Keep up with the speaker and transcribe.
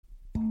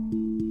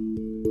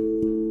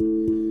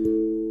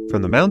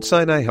From the Mount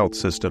Sinai Health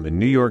System in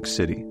New York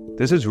City,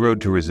 this is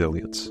Road to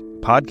Resilience, a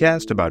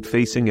podcast about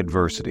facing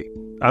adversity.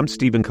 I'm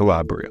Stephen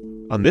Calabria.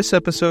 On this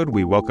episode,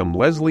 we welcome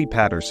Leslie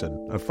Patterson,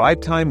 a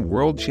 5-time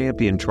world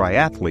champion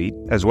triathlete,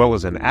 as well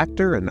as an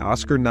actor and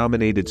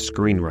Oscar-nominated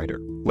screenwriter.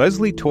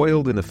 Leslie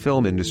toiled in the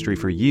film industry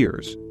for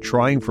years,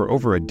 trying for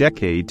over a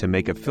decade to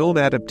make a film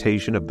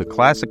adaptation of the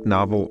classic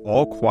novel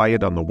All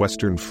Quiet on the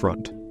Western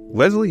Front.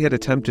 Leslie had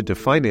attempted to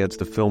finance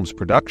the film's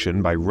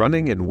production by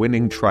running and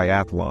winning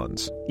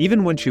triathlons.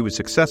 Even when she was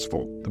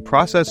successful, the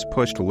process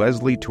pushed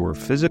Leslie to her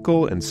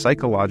physical and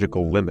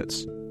psychological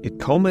limits. It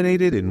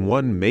culminated in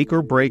one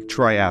make-or-break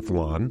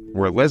triathlon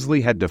where Leslie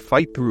had to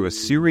fight through a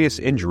serious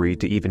injury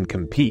to even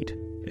compete,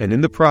 and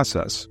in the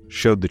process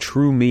showed the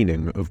true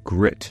meaning of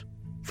grit.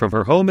 From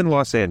her home in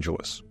Los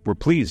Angeles, we're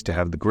pleased to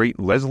have the great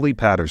Leslie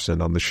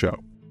Patterson on the show.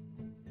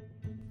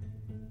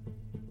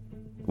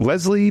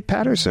 Leslie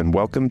Patterson,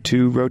 welcome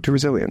to Road to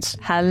Resilience.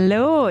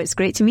 Hello, it's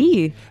great to meet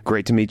you.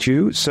 Great to meet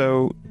you.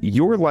 So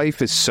your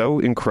life is so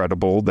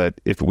incredible that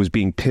if it was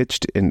being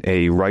pitched in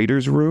a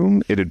writer's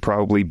room, it'd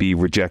probably be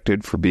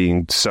rejected for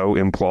being so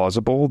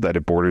implausible that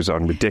it borders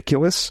on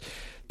ridiculous.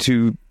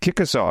 To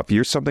kick us off,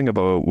 you're something of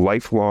a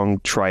lifelong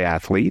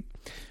triathlete.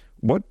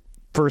 What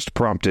first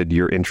prompted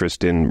your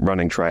interest in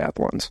running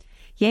triathlons?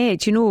 Yeah,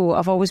 do you know,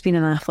 I've always been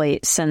an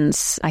athlete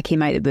since I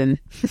came out of the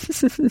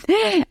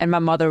womb. And my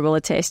mother will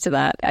attest to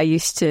that. I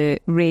used to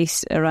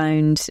race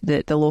around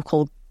the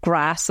local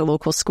grass, the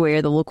local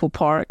square, the local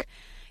park,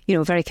 you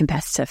know, very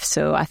competitive.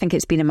 So I think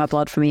it's been in my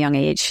blood from a young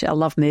age. I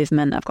love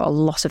movement. I've got a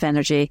lot of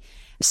energy.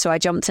 So I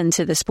jumped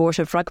into the sport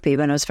of rugby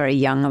when I was very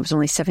young. I was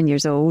only 7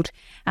 years old.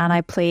 And I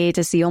played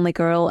as the only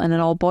girl in an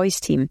all-boys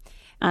team.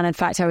 And in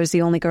fact, I was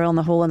the only girl in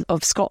the whole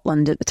of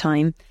Scotland at the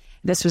time.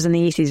 This was in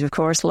the 80s, of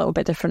course, a little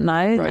bit different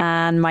now. Right.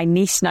 And my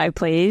niece now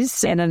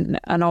plays in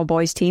an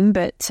all-boys team.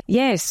 But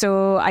yeah,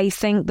 so I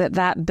think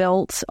that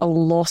built a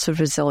lot of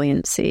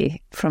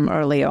resiliency from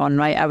early on,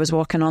 right? I was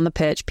walking on the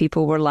pitch,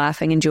 people were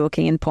laughing and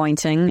joking and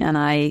pointing, and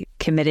I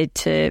committed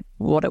to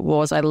what it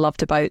was I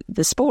loved about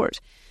the sport.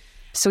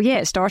 So yeah,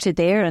 it started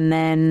there, and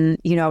then,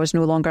 you know, I was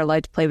no longer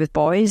allowed to play with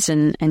boys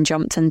and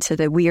jumped into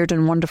the weird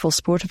and wonderful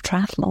sport of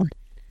triathlon.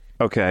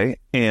 Okay,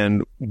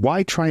 and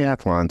why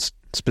triathlons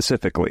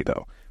specifically,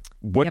 though?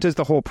 What does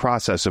the whole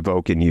process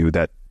evoke in you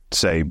that,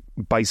 say,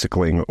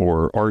 bicycling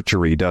or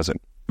archery doesn't?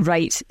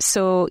 Right.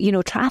 So, you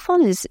know,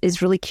 triathlon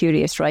is really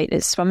curious, right?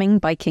 It's swimming,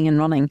 biking and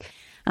running.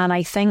 And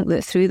I think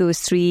that through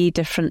those three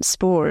different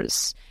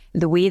sports,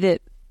 the way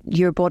that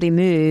your body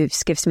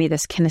moves gives me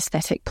this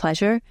kinesthetic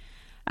pleasure.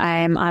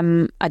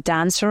 I'm a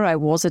dancer. I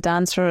was a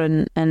dancer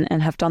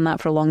and have done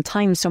that for a long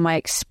time. So my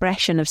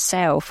expression of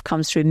self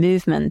comes through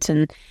movement,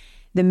 and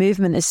the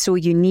movement is so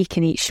unique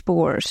in each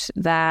sport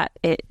that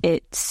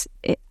it's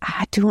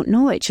I don't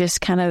know, it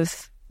just kind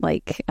of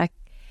like,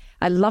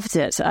 I loved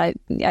it.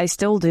 I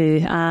still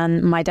do.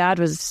 And my dad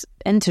was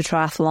into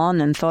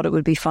triathlon and thought it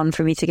would be fun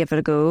for me to give it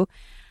a go.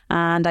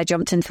 And I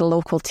jumped into the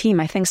local team.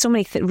 I think so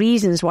many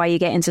reasons why you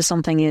get into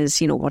something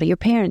is, you know, what do your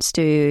parents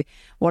do?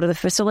 What are the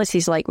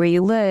facilities like where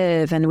you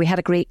live? And we had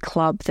a great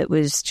club that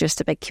was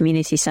just a big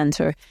community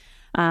centre.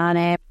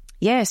 And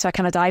yeah, so I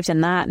kind of dived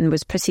in that and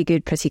was pretty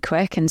good pretty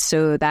quick. And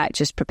so that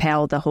just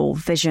propelled the whole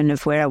vision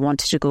of where I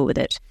wanted to go with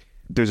it.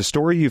 There's a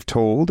story you've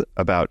told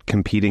about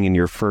competing in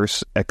your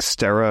first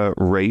Xterra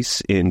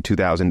race in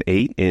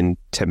 2008 in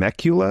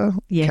Temecula,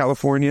 yes,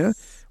 California,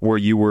 where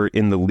you were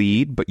in the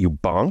lead, but you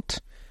bonked.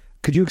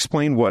 Could you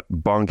explain what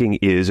bonking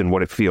is and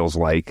what it feels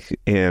like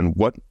and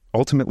what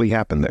ultimately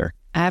happened there?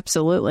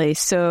 Absolutely.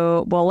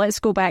 So, well, let's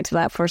go back to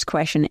that first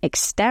question.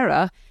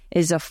 Xterra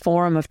is a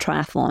form of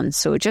triathlon.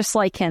 So just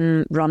like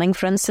in running,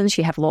 for instance,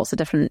 you have lots of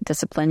different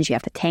disciplines. You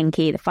have the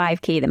 10K, the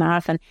 5K, the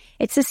marathon.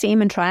 It's the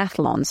same in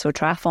triathlon. So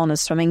triathlon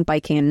is swimming,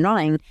 biking and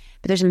running,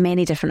 but there's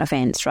many different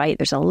events, right?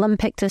 There's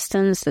Olympic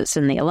distance that's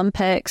in the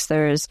Olympics.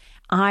 There's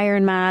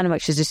Ironman,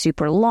 which is a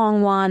super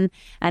long one.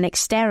 And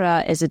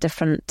Xterra is a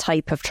different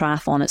type of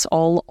triathlon. It's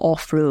all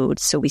off-road.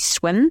 So we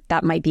swim.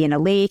 That might be in a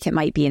lake. It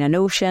might be in an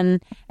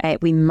ocean.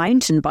 We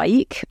mountain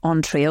bike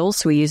on trails.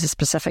 So we use a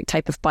specific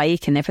type of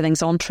bike and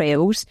everything's on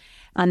trails.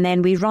 And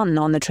then we run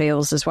on the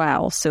trails as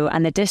well. So,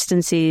 and the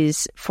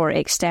distances for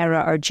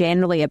Xterra are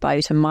generally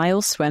about a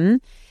mile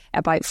swim,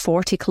 about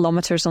 40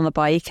 kilometres on the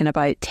bike and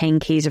about 10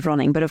 Ks of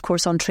running, but of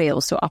course on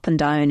trails, so up and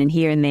down and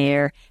here and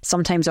there,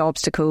 sometimes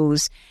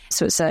obstacles.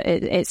 So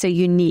it's a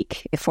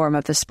unique form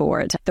of the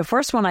sport. The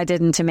first one I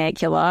did in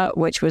Temecula,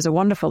 which was a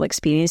wonderful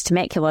experience.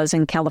 Temecula is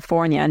in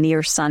California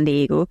near San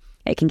Diego.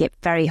 It can get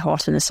very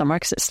hot in the summer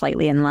because it's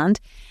slightly inland.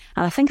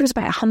 And I think it was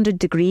about 100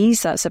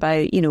 degrees. That's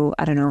about, you know,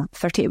 I don't know,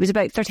 30. It was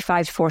about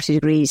 35 to 40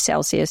 degrees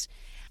Celsius.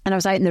 And I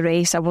was out in the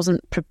race. I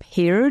wasn't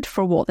prepared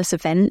for what this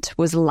event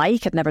was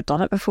like. I'd never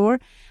done it before.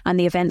 And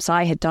the events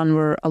I had done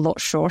were a lot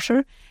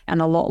shorter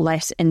and a lot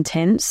less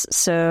intense.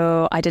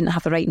 So I didn't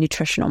have the right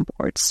nutrition on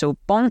board. So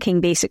bonking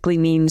basically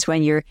means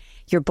when your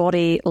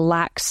body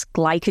lacks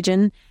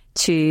glycogen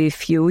to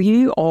fuel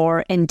you,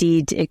 or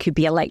indeed it could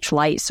be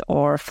electrolytes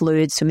or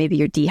fluids. So maybe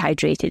you're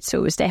dehydrated. So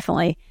it was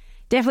definitely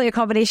a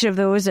combination of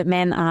those that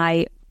meant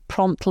I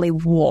promptly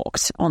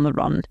walked on the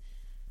run.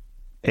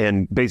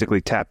 And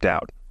basically tapped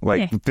out,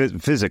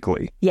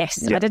 physically.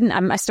 Yes, yeah.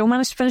 I still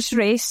managed to finish the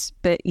race,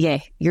 but yeah,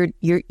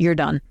 you're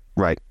done.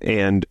 Right.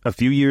 And a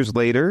few years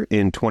later,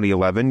 in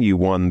 2011, you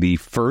won the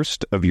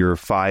first of your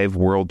 5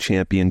 World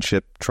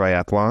Championship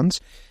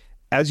triathlons.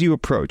 As you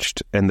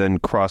approached and then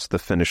crossed the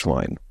finish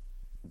line,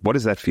 what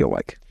does that feel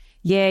like?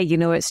 Yeah,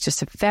 it's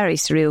just a very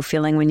surreal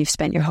feeling when you've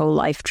spent your whole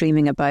life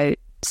dreaming about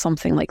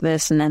something like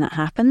this and then it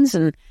happens.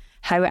 And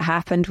how it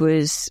happened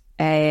was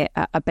a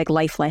big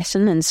life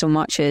lesson in so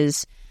much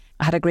as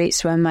I had a great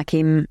swim. I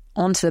came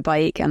onto the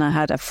bike and I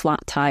had a flat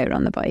tire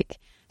on the bike.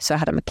 So I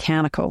had a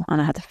mechanical and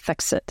I had to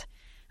fix it.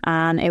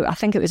 And I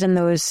think it was in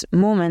those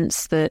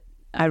moments that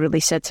I really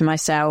said to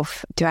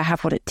myself, do I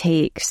have what it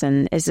takes?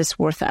 And is this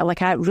worth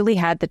it? I really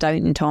had the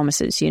doubting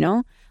Thomases,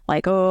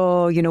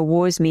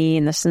 woe's me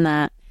and this and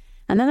that.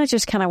 And then I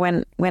just kind of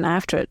went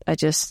after it. I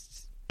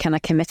just kind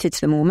of committed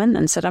to the moment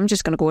and said, I'm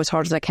just going to go as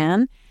hard as I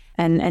can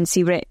and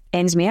see where it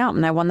ends me up.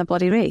 And I won the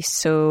bloody race.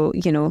 So,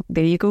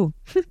 there you go.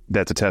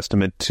 That's a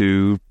testament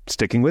to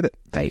sticking with it.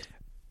 Right.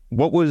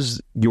 What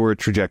was your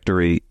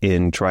trajectory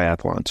in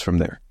triathlons from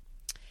there?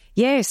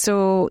 Yeah,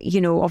 so,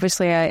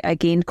 obviously I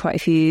gained quite a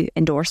few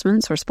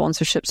endorsements or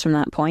sponsorships from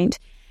that point.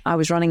 I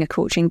was running a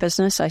coaching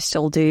business, I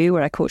still do,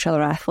 where I coach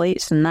other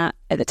athletes, and that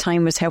at the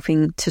time was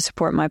helping to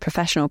support my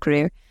professional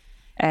career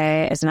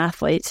as an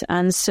athlete.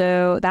 And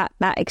so that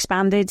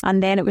expanded,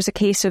 and then it was a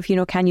case of,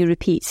 can you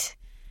repeat?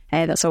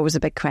 That's always a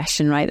big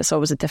question, right? That's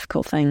always a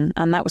difficult thing,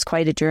 and that was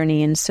quite a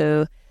journey. And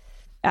so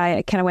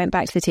I kind of went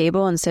back to the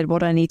table and said, what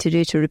do I need to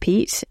do to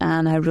repeat?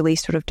 And I really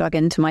sort of dug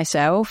into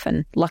myself.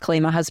 And luckily,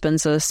 my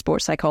husband's a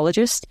sports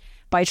psychologist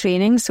by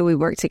training. So we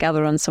worked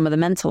together on some of the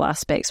mental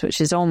aspects,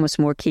 which is almost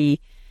more key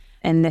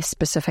in this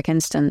specific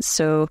instance.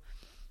 So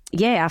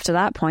yeah, after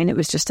that point, it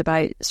was just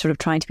about sort of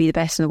trying to be the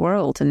best in the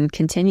world and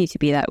continue to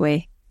be that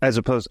way. As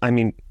opposed,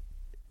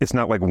 it's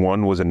not like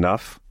one was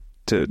enough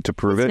to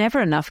prove it. It's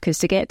never enough, because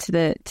to get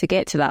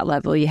to that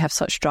level, you have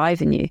such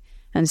drive in you.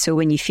 And so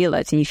when you feel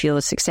it and you feel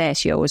the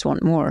success, you always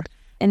want more.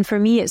 And for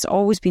me, it's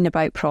always been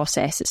about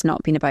process. It's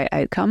not been about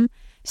outcome.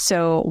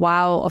 So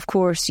while, of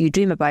course, you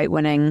dream about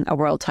winning a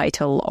world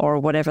title or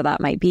whatever that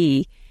might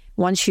be,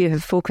 once you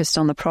have focused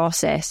on the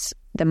process,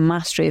 the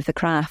mastery of the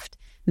craft,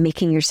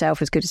 making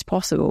yourself as good as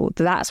possible,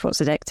 that's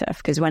what's addictive.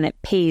 Because when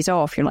it pays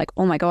off, you're like,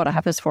 oh my God, I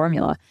have this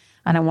formula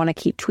and I want to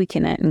keep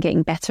tweaking it and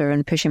getting better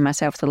and pushing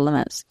myself to the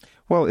limits.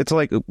 Well, it's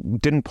like,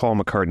 didn't Paul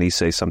McCartney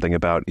say something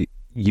about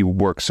you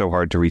work so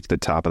hard to reach the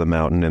top of the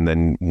mountain, and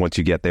then once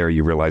you get there,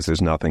 you realize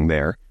there's nothing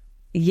there?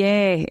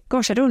 Yeah.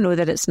 Gosh, I don't know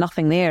that it's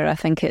nothing there. I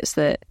think it's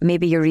that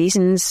maybe your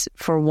reasons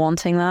for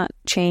wanting that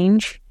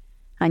change,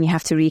 and you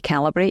have to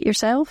recalibrate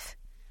yourself.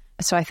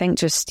 So I think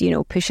just,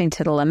 pushing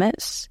to the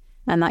limits,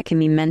 and that can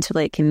mean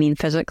mentally, it can mean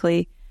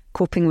physically,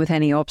 coping with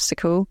any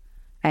obstacle,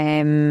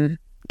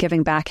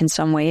 giving back in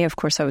some way. Of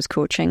course, I was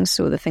coaching,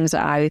 so the things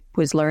that I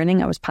was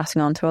learning, I was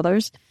passing on to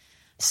others.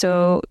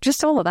 So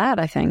just all of that,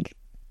 I think.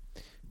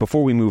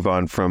 Before we move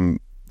on from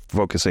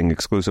focusing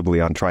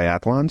exclusively on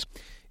triathlons,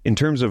 in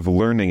terms of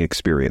learning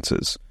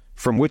experiences,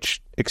 from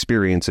which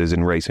experiences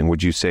in racing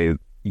would you say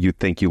you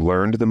think you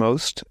learned the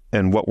most,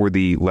 and what were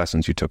the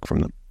lessons you took from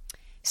them?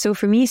 So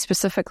for me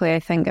specifically, I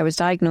think I was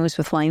diagnosed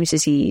with Lyme's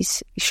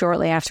disease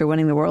shortly after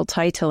winning the world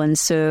title. And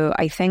so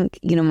I think,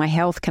 my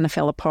health kind of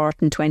fell apart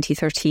in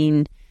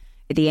 2013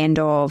 at the end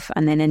of,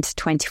 and then into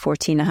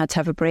 2014, I had to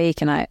have a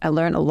break, and I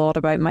learned a lot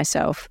about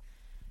myself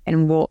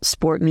and what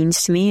sport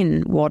means to me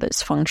and what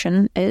its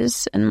function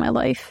is in my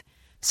life.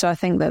 So I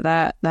think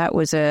that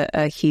was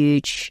a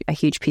huge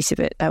piece of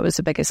it. That was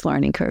the biggest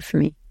learning curve for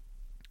me.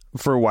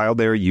 For a while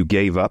there, you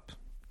gave up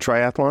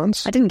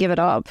triathlons? I didn't give it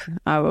up.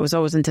 I was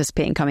always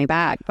anticipating coming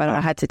back, but I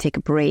had to take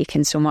a break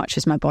in so much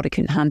as my body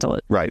couldn't handle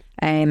it. Right.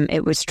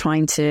 It was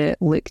trying to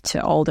look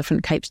to all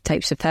different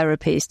types of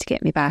therapies to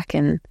get me back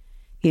in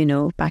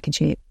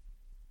shape.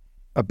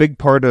 A big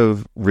part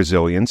of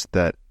resilience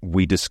that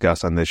we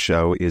discuss on this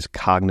show is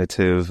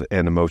cognitive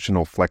and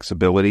emotional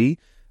flexibility,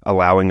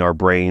 allowing our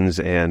brains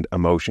and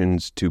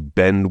emotions to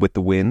bend with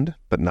the wind,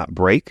 but not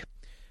break.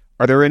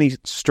 Are there any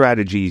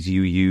strategies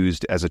you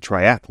used as a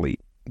triathlete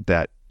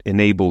that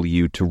enable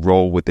you to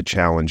roll with the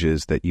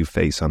challenges that you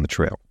face on the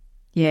trail?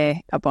 Yeah,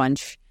 a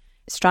bunch.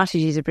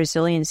 Strategies of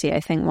resiliency, I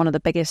think one of the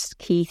biggest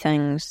key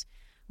things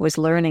was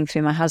learning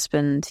through my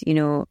husband,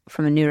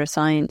 from a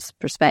neuroscience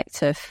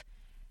perspective,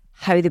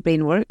 how the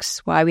brain works,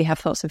 why we have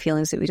thoughts and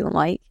feelings that we don't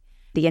like,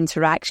 the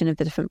interaction of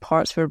the different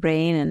parts of our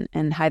brain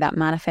and how that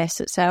manifests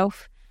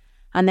itself.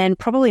 And then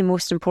probably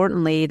most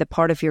importantly, the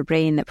part of your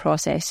brain that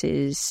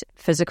processes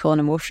physical and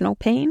emotional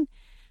pain,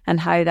 and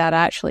how that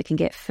actually can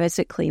get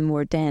physically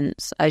more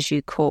dense as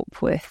you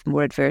cope with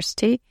more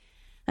adversity.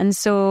 And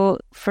so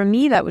for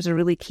me, that was a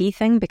really key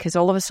thing, because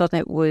all of a sudden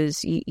it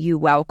was you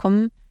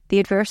welcome the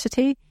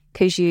adversity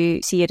because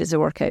you see it as a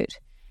workout.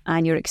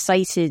 And you're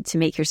excited to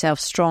make yourself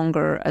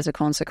stronger as a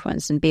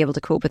consequence and be able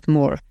to cope with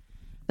more.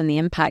 And the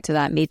impact of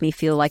that made me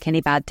feel like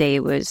any bad day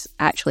was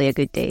actually a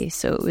good day.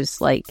 So it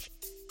was like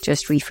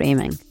just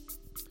reframing.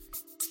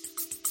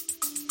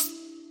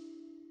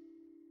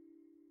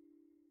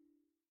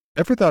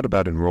 Ever thought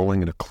about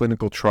enrolling in a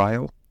clinical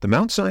trial? The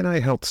Mount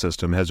Sinai Health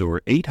System has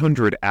over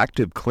 800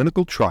 active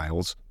clinical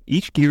trials,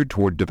 each geared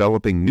toward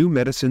developing new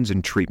medicines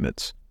and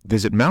treatments.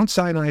 Visit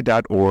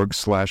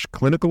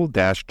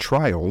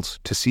mountsinai.org/clinical-trials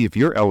to see if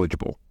you're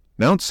eligible.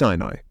 Mount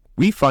Sinai.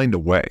 We find a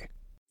way.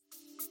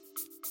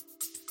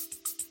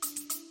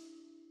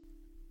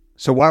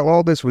 So while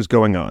all this was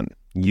going on,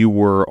 you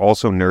were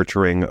also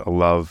nurturing a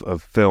love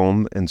of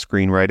film and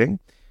screenwriting.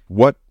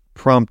 What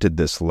prompted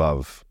this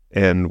love,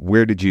 and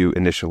where did you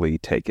initially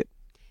take it?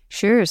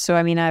 Sure. So,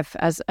 I mean,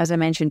 as I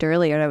mentioned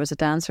earlier, I was a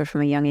dancer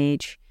from a young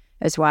age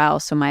as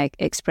well. So my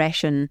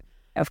expression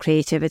of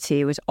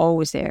creativity was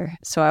always there.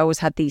 So I always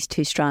had these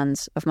two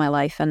strands of my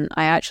life. And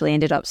I actually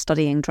ended up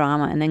studying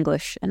drama and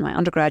English in my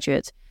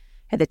undergraduate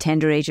at the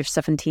tender age of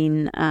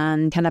 17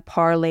 and kind of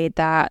parlayed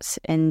that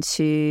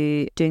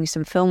into doing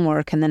some film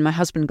work. And then my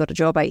husband got a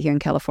job out here in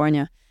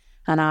California.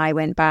 And I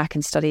went back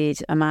and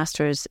studied a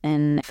master's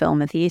in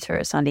film and theatre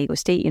at San Diego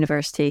State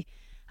University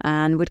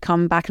and would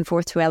come back and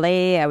forth to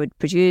LA. I would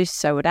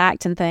produce, I would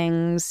act in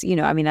things. You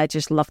know, I mean, I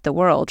just loved the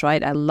world,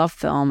 right? I love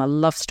film. I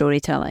love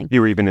storytelling. You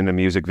were even in a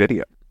music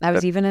video. I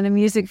was even in a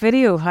music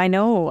video. I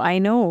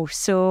know.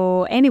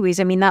 So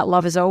anyways, I mean, that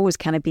love has always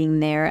kind of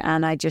been there,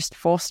 and I just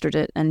fostered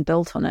it and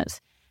built on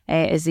it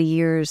as the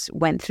years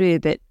went through.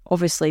 But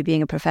obviously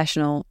being a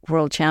professional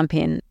world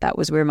champion, that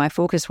was where my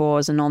focus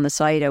was. And on the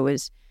side, I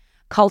was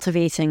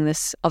cultivating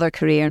this other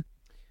career.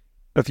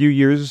 A few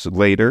years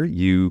later,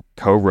 you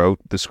co-wrote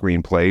the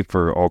screenplay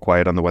for All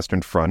Quiet on the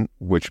Western Front,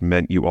 which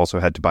meant you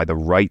also had to buy the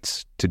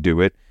rights to do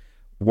it.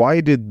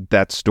 Why did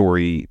that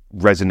story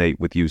resonate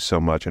with you so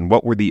much? And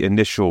what were the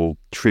initial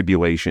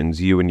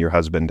tribulations you and your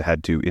husband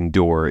had to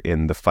endure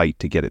in the fight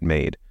to get it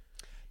made?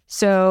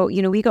 So,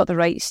 you know, we got the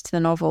rights to the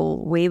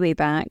novel way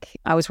back.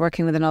 I was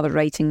working with another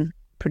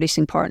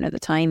producing partner at the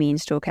time, Ian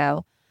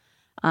Stokell.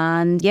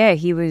 And yeah,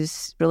 he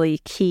was really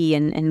key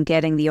in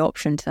getting the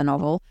option to the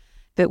novel.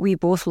 But we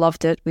both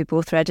loved it. We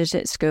both read it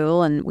at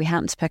school, and we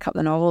happened to pick up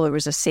the novel. There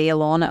was a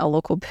sale on at a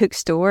local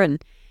bookstore,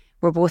 and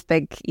we're both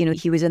big, you know,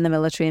 he was in the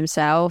military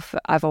himself.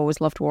 I've always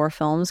loved war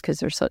films because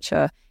they're such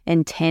a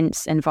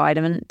intense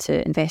environment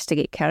to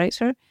investigate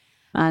character.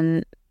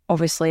 And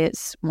obviously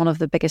it's one of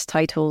the biggest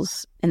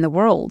titles in the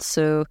world.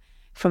 So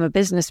from a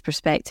business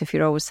perspective,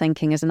 you're always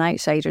thinking as an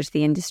outsider to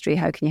the industry,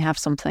 how can you have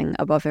something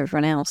above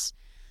everyone else?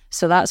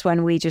 So that's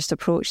when we just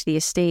approached the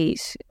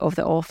estate of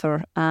the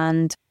author,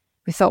 and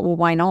we thought, well,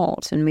 why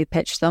not? And we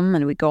pitched them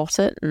and we got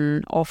it,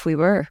 and off we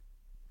were.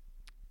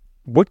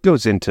 What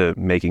goes into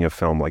making a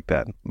film like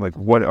that? Like,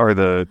 what are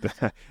I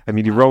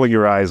mean, you're rolling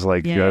your eyes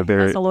like... Yeah,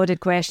 that's a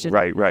loaded question.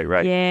 Right.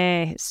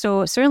 Yeah.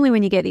 So certainly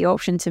when you get the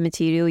option to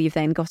material, you've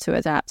then got to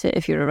adapt it.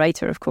 If you're a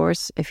writer, of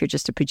course. If you're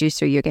just a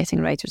producer, you're getting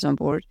writers on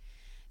board.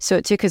 So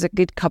it took us a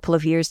good couple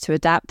of years to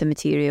adapt the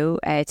material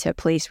to a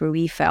place where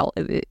we felt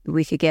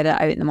we could get it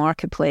out in the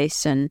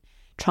marketplace and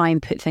try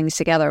and put things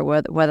together,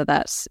 whether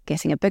that's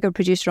getting a bigger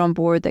producer on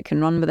board that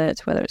can run with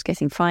it, whether it's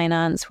getting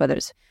finance, whether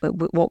it's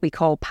what we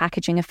call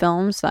packaging of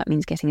films. So that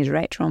means getting a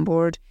director on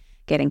board,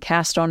 getting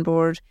cast on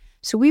board.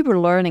 So we were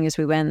learning as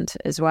we went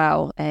as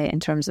well in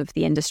terms of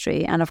the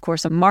industry. And of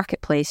course, the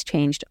marketplace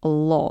changed a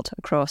lot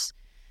across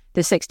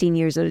the 16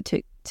 years that it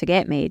took to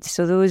get made.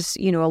 So those,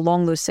 you know,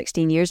 along those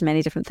 16 years,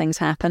 many different things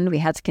happened. We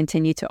had to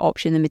continue to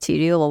option the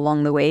material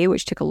along the way,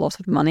 which took a lot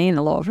of money and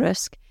a lot of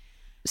risk.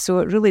 So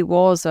it really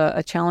was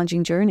a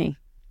challenging journey.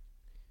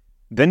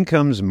 Then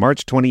comes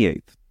March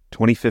 28th,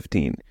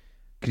 2015.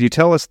 Could you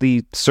tell us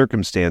the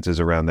circumstances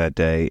around that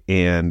day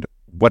and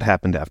what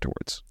happened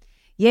afterwards?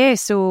 Yeah,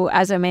 so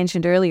as I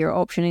mentioned earlier,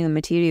 optioning the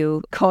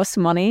material costs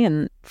money,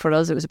 and for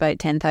us it was about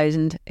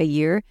 $10,000 a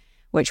year,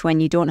 which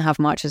when you don't have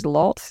much is a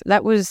lot.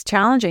 That was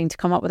challenging to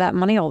come up with that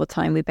money all the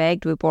time. We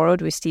begged, we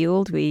borrowed, we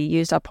stealed, we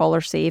used up all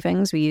our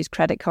savings, we used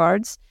credit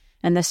cards.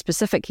 And this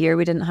specific year,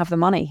 we didn't have the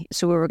money,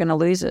 so we were going to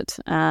lose it.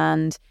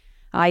 And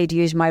I'd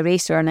used my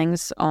race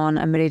earnings on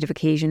a myriad of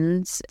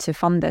occasions to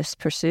fund this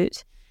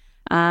pursuit.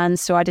 And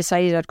so I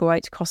decided I'd go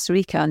out to Costa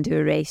Rica and do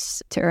a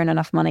race to earn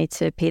enough money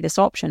to pay this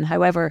option.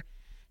 However,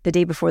 the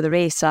day before the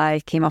race, I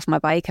came off my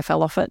bike, I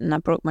fell off it, and I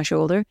broke my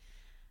shoulder.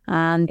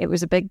 And it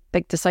was a big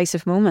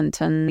decisive moment.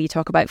 And you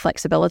talk about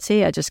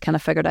flexibility, I just kind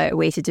of figured out a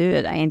way to do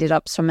it. I ended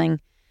up swimming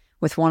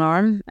with one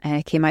arm,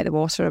 came out the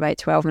water about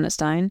 12 minutes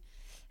down,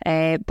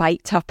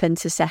 biked up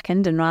into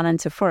second and ran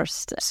into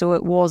first. So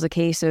it was a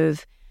case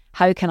of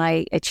how can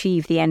I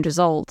achieve the end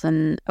result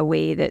in a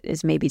way that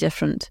is maybe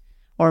different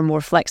or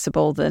more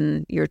flexible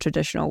than your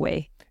traditional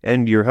way.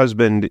 And your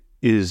husband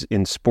is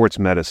in sports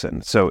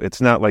medicine, so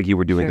it's not like you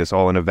were doing this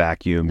all in a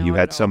vacuum. No, you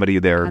had somebody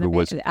there who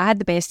was... I had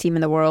the best team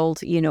in the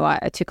world. You know,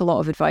 I took a lot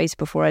of advice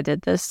before I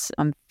did this.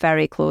 I'm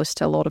very close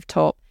to a lot of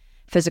top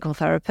physical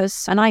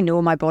therapists, and I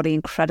know my body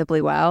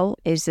incredibly well.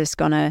 Is this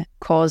going to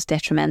cause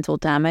detrimental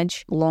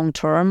damage long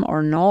term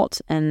or not?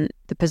 And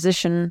the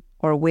position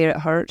or where it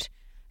hurt,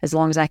 as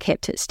long as I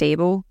kept it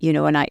stable, you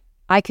know, and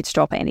I could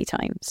stop at any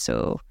time.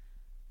 So...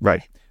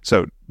 Right.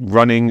 So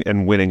running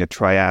and winning a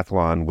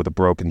triathlon with a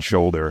broken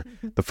shoulder,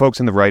 the folks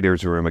in the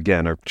writer's room,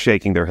 again, are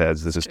shaking their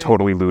heads. This is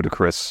totally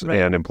ludicrous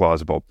and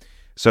implausible.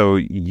 So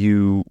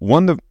you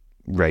won the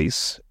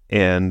race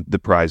and the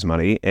prize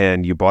money,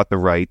 and you bought the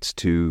rights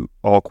to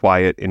All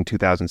Quiet in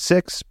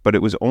 2006, but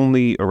it was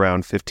only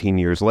around 15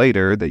 years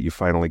later that you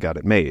finally got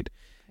it made.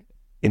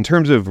 In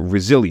terms of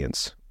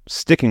resilience,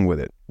 sticking with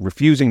it,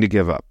 refusing to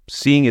give up,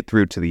 seeing it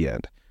through to the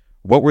end,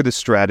 what were the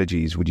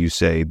strategies, would you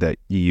say, that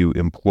you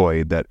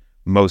employed that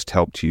most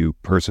helped you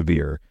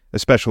persevere,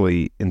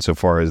 especially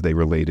insofar as they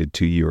related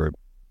to your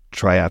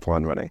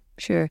triathlon running?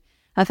 Sure.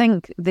 I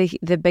think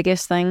the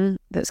biggest thing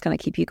that's going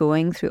to keep you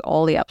going through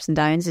all the ups and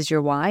downs is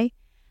your why.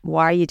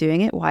 Why are you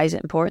doing it? Why is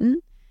it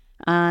important?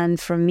 And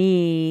for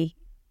me,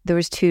 there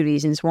was two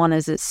reasons. One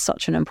is it's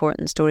such an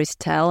important story to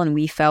tell, and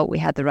we felt we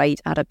had the right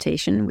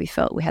adaptation. We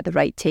felt we had the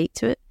right take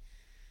to it.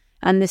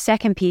 And the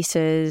second piece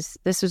is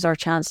this was our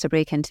chance to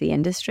break into the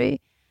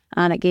industry,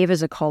 and it gave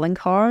us a calling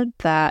card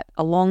that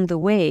along the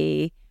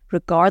way,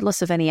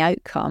 regardless of any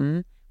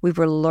outcome, we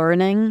were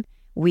learning,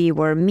 we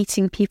were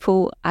meeting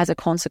people as a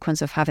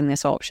consequence of having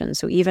this option.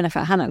 So even if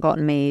it hadn't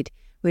gotten made,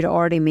 we'd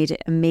already made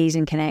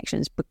amazing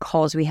connections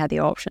because we had the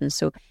option.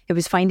 So it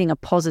was finding a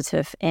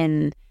positive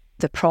in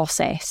the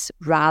process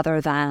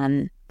rather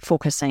than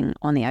focusing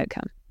on the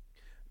outcome.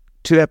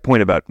 To that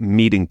point about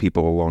meeting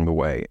people along the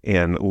way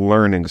and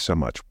learning so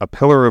much, a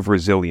pillar of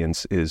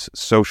resilience is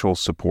social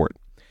support,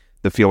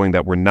 the feeling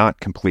that we're not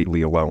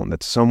completely alone,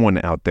 that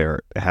someone out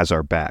there has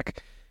our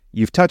back.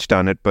 You've touched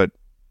on it, but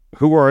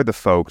who are the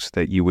folks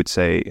that you would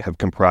say have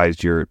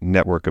comprised your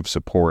network of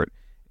support,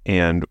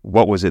 and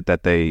what was it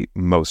that they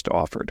most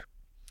offered?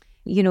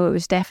 You know, it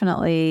was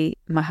definitely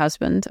my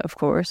husband, of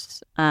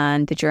course,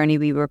 and the journey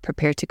we were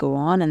prepared to go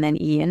on, and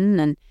then Ian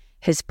and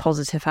his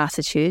positive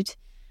attitude.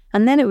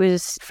 And then it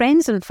was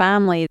friends and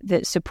family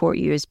that support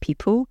you as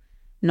people,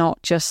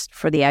 not just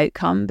for the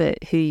outcome,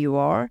 but who you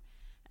are.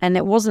 And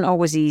it wasn't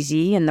always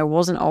easy, and there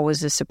wasn't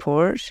always the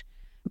support.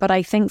 But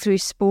I think through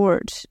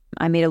sport,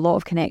 I made a lot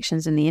of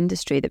connections in the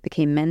industry that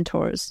became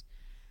mentors.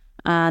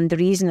 And the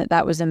reason that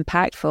that was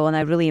impactful, and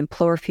I really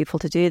implore people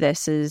to do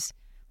this, is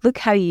look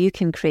how you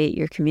can create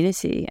your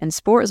community. And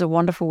sport is a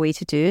wonderful way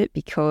to do it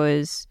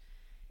because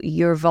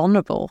you're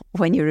vulnerable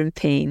when you're in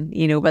pain,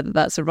 you know, whether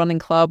that's a running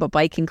club, a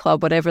biking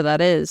club, whatever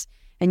that is.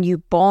 And you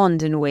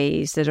bond in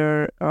ways that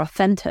are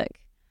authentic,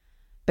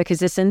 because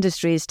this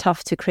industry is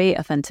tough to create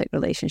authentic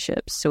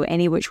relationships. So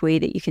any which way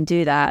that you can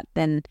do that,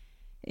 then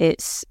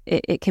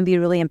it can be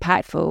really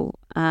impactful.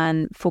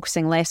 And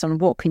focusing less on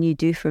what can you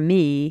do for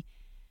me,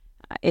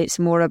 it's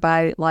more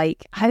about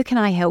like, how can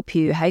I help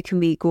you? How can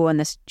we go on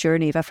this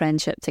journey of a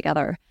friendship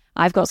together?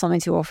 I've got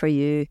something to offer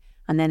you.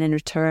 And then in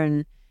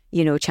return,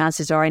 you know,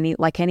 chances are,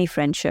 like any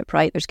friendship,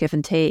 right, there's give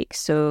and take.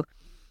 So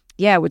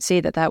yeah, I would say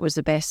that that was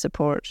the best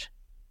support.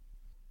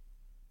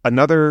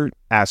 Another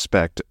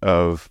aspect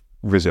of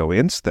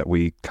resilience that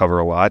we cover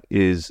a lot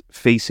is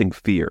facing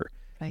fear.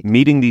 Right.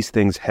 Meeting these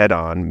things head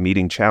on,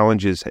 meeting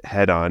challenges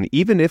head on,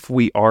 even if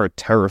we are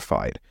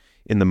terrified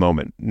in the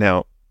moment.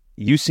 Now,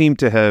 you seem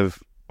to have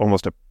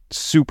almost a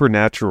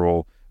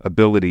supernatural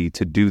ability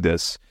to do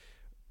this.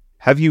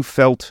 Have you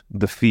felt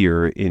the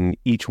fear in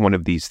each one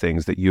of these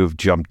things that you have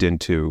jumped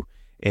into?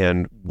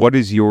 And what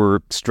is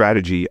your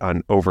strategy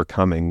on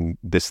overcoming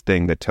this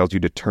thing that tells you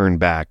to turn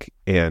back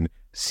and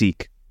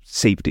seek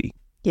safety?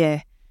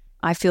 Yeah,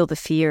 I feel the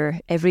fear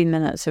every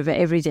minute of it,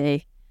 every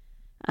day.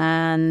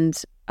 And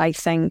I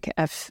think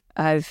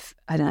I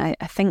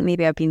think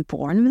maybe I've been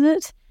born with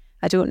it.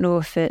 I don't know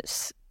if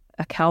it's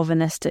a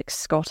Calvinistic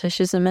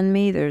Scottishism in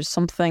me. There's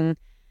something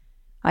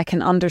I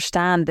can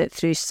understand that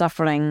through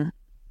suffering,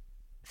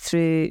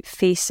 through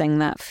facing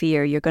that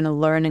fear, you're going to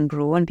learn and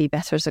grow and be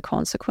better as a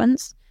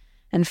consequence.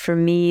 And for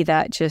me,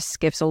 that just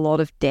gives a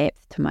lot of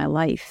depth to my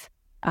life.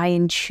 I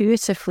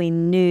intuitively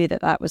knew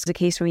that that was the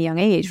case from a young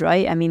age,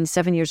 right? I mean,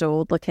 7 years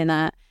old, looking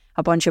at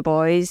a bunch of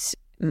boys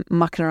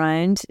mucking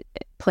around,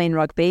 playing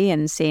rugby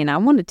and saying, I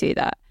want to do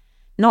that.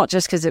 Not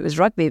just because it was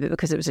rugby, but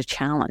because it was a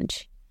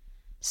challenge.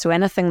 So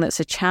anything that's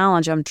a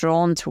challenge, I'm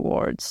drawn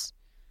towards.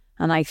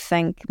 And I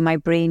think my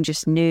brain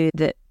just knew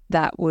that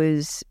that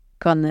was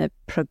going to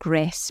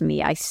progress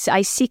me. I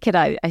seek it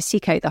out. I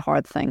seek out the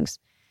hard things.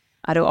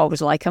 I don't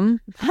always like them.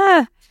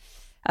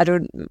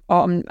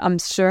 I'm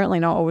certainly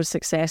not always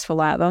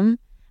successful at them.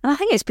 And I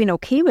think it's been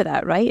okay with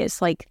that, right?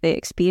 It's like the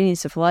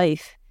experience of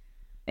life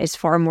is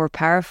far more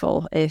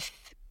powerful if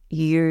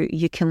you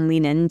can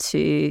lean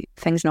into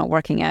things not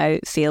working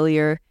out,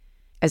 failure,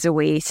 as a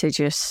way to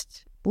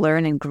just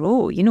learn and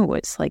grow. You know,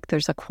 it's like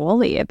there's a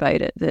quality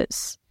about it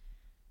that's,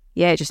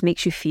 it just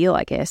makes you feel,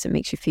 I guess. It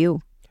makes you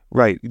feel.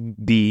 Right.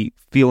 The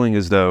feeling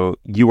as though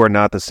you are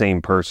not the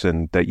same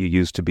person that you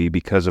used to be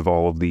because of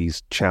all of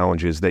these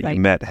challenges that you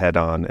met head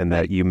on and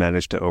that you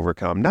managed to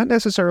overcome. Not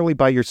necessarily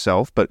by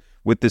yourself, but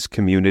with this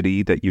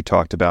community that you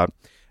talked about.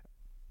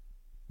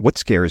 What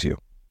scares you?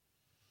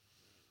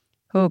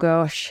 Oh,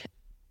 gosh.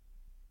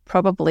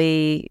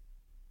 Probably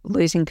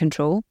losing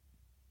control.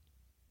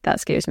 That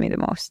scares me the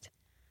most.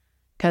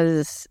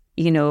 Because,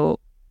 you know,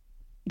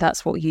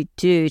 that's what you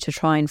do to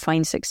try and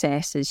find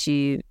success, is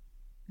you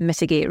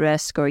mitigate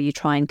risk, or you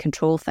try and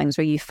control things,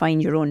 or you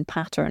find your own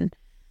pattern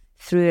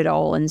through it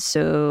all. And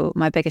so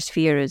my biggest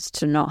fear is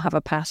to not have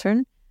a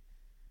pattern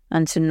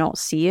and to not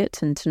see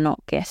it and to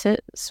not get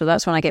it. So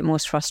that's when I get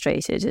most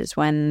frustrated, is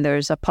when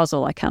there's a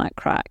puzzle I cannot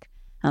crack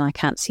and I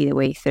can't see the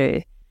way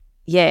through.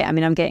 Yeah, I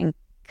mean, I'm getting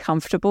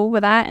comfortable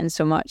with that, in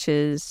so much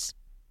as,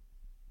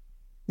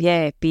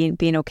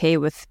 being okay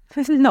with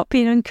not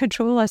being in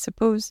control, I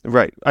suppose.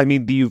 Right. I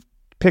mean, you've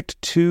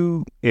picked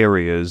two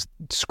areas,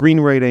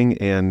 screenwriting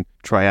and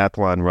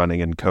triathlon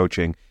running and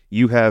coaching.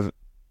 You have,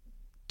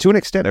 to an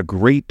extent, a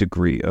great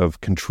degree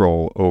of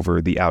control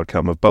over the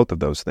outcome of both of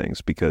those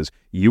things, because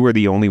you are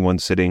the only one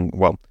sitting,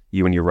 well,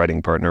 you and your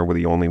writing partner were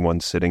the only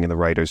ones sitting in the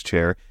writer's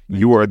chair. Right.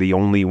 You are the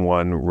only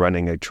one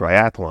running a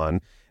triathlon.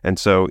 And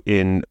so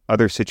in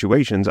other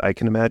situations, I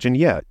can imagine,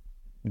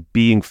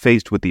 being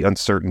faced with the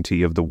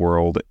uncertainty of the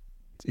world,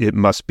 it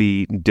must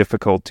be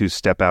difficult to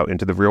step out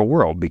into the real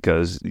world,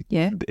 because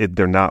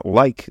they're not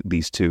like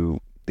these two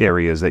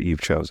areas that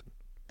you've chosen.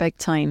 Big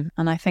time.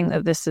 And I think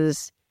that this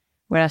is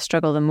where I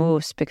struggle the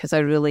most, because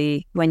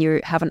when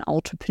you have an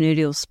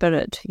entrepreneurial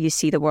spirit, you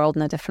see the world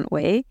in a different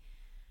way,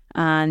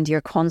 and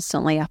you're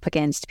constantly up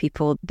against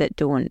people that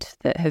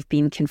have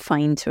been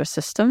confined to a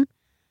system.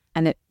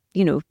 And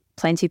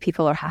plenty of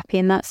people are happy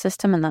in that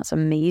system, and that's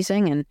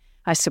amazing. And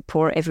I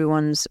support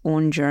everyone's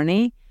own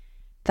journey.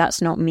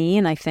 That's not me.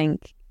 And I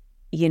think,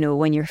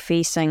 when you're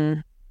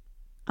facing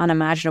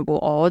unimaginable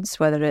odds,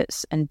 whether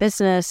it's in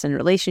business and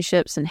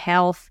relationships and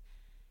health,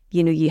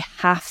 you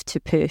have to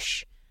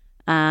push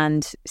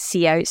and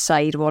see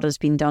outside what has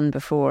been done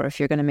before if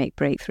you're going to make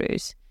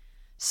breakthroughs.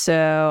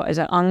 So as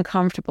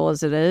uncomfortable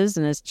as it is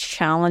and as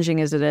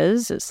challenging as it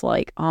is, it's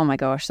like, oh my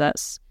gosh,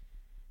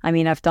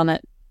 I've done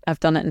it. I've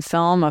done it in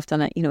film. I've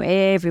done it,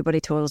 everybody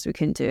told us we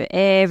couldn't do it.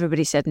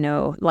 Everybody said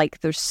no.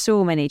 Like, there's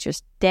so many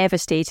just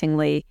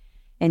devastatingly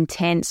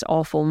intense,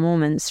 awful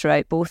moments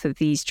throughout both of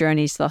these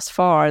journeys thus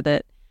far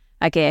that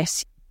I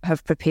guess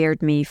have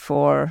prepared me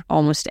for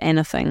almost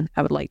anything,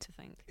 I would like to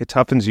think. It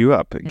toughens you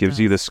up. It gives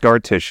you the scar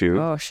tissue.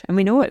 Gosh. And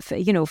we know it,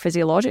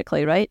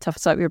 physiologically, right? It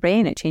toughens up your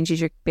brain. It changes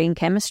your brain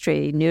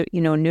chemistry,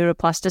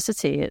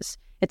 neuroplasticity.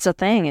 It's a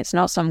thing. It's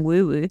not some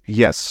woo-woo.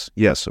 Yes,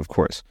 of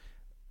course.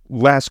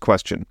 Last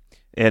question.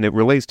 And it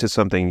relates to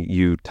something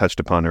you touched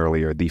upon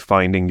earlier, the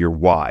finding your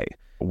why.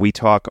 We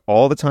talk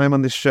all the time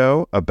on this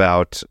show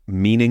about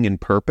meaning and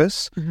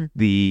purpose,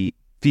 the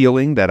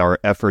feeling that our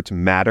efforts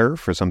matter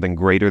for something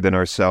greater than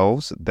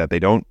ourselves, that they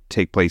don't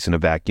take place in a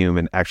vacuum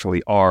and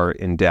actually are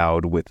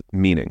endowed with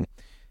meaning.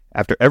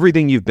 After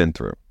everything you've been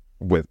through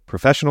with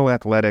professional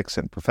athletics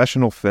and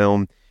professional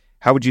film,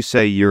 how would you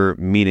say your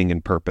meaning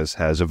and purpose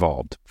has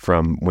evolved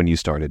from when you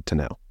started to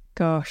now?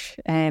 Gosh,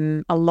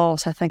 a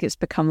lot. I think it's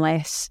become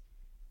less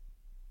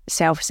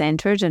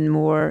self-centered and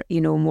more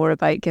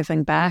about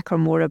giving back, or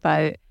more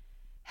about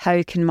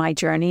how can my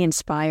journey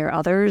inspire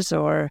others,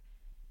 or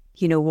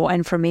what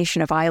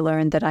information have I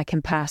learned that I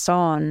can pass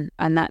on,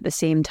 and at the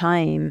same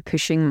time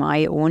pushing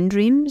my own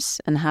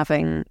dreams and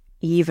having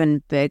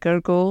even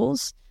bigger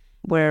goals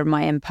where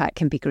my impact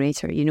can be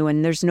greater,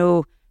 and there's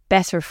no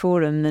better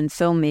forum than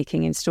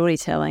filmmaking and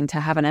storytelling to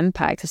have an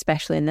impact,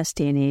 especially in this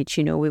day and age.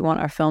 We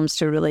want our films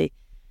to really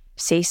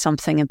say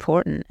something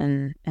important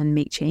and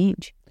make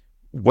change.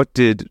 What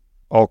did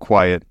All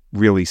Quiet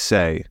really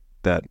say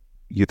that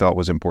you thought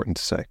was important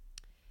to say?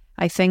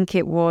 I think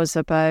it was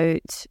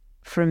about,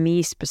 for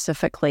me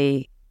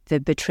specifically, the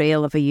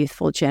betrayal of a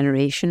youthful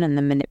generation and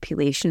the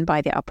manipulation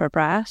by the upper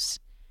brass.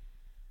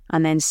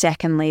 And then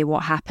secondly,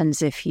 what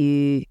happens if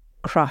you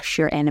crush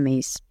your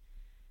enemies?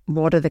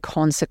 What are the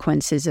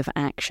consequences of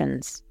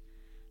actions?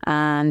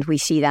 And we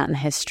see that in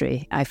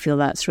history. I feel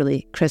that's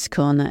really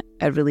critical, and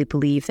I really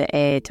believe that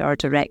Ed, our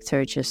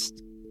director,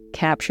 just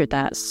captured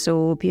that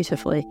so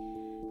beautifully.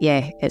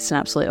 Yeah, it's an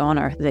absolute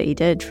honour that he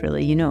did,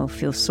 really,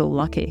 feel so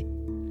lucky.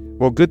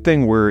 Well, good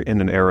thing we're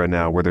in an era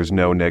now where there's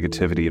no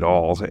negativity at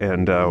all,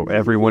 and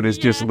everyone is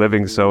just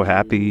living so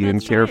happy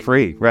and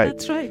carefree. Right.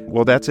 That's right.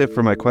 Well, that's it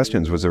for my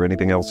questions. Was there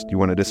anything else you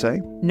wanted to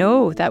say?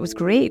 No, that was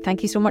great.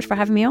 Thank you so much for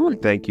having me on.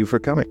 Thank you for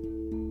coming.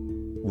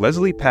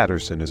 Leslie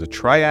Patterson is a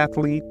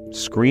triathlete,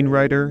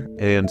 screenwriter,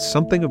 and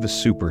something of a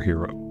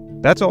superhero.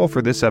 That's all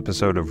for this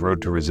episode of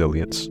Road to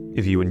Resilience.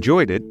 If you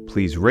enjoyed it,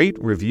 please rate,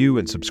 review,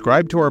 and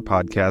subscribe to our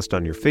podcast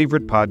on your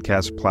favorite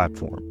podcast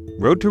platform.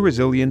 Road to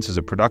Resilience is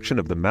a production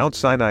of the Mount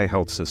Sinai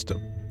Health System.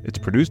 It's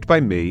produced by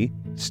me,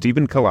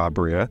 Stephen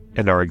Calabria,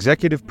 and our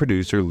executive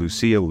producer,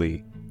 Lucia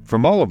Lee.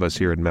 From all of us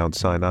here at Mount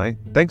Sinai,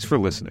 thanks for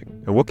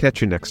listening, and we'll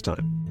catch you next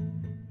time.